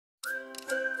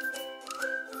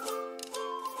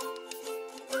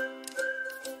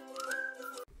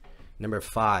Number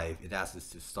 5, it asks us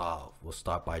to solve. We'll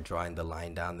start by drawing the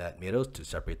line down that middle to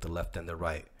separate the left and the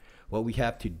right. What we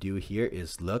have to do here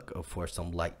is look for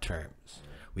some like terms.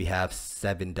 We have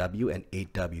 7w and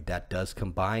 8w. That does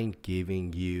combine,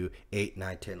 giving you 8,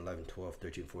 9, 10, 11, 12,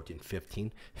 13, 14,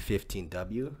 15,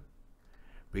 15w.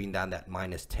 Bring down that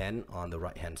minus 10 on the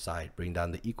right hand side. Bring down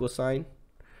the equal sign.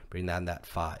 Bring down that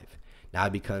 5. Now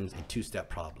it becomes a two-step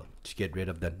problem. To get rid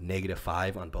of the negative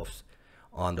 5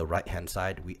 on the right hand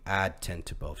side, we add 10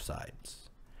 to both sides.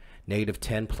 Negative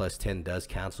 10 plus 10 does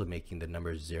cancel, making the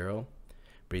number 0.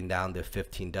 Bring down the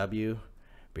 15w.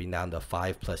 Bring down the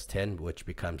 5 plus 10, which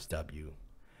becomes w.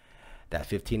 That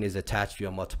 15 is attached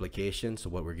via multiplication, so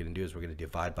what we're going to do is we're going to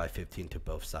divide by 15 to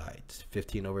both sides.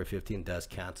 15 over 15 does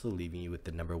cancel, leaving you with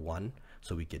the number 1.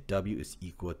 So we get w is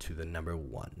equal to the number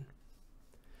 1.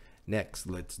 Next,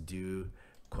 let's do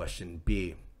question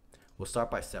B. We'll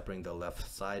start by separating the left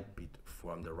side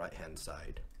from the right hand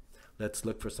side. Let's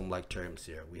look for some like terms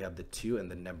here. We have the 2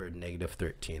 and the number negative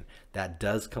 13. That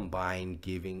does combine,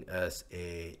 giving us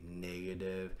a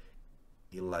negative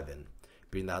 11.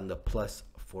 Bring down the plus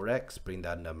 4x, bring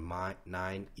down the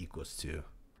 9 equals 2.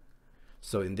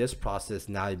 So in this process,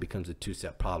 now it becomes a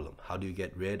two-step problem. How do you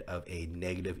get rid of a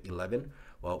negative 11?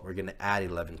 Well, we're going to add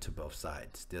 11 to both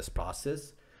sides. This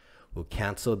process will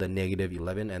cancel the negative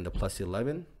 11 and the plus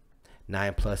 11.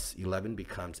 9 plus 11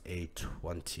 becomes a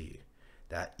 20.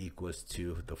 That equals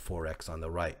to the 4x on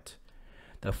the right.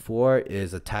 The 4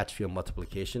 is attached via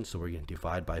multiplication, so we're going to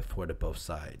divide by 4 to both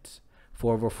sides.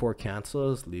 4 over 4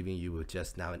 cancels, leaving you with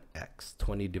just now an x.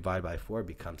 20 divided by 4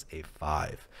 becomes a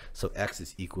 5. So x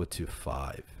is equal to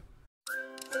 5.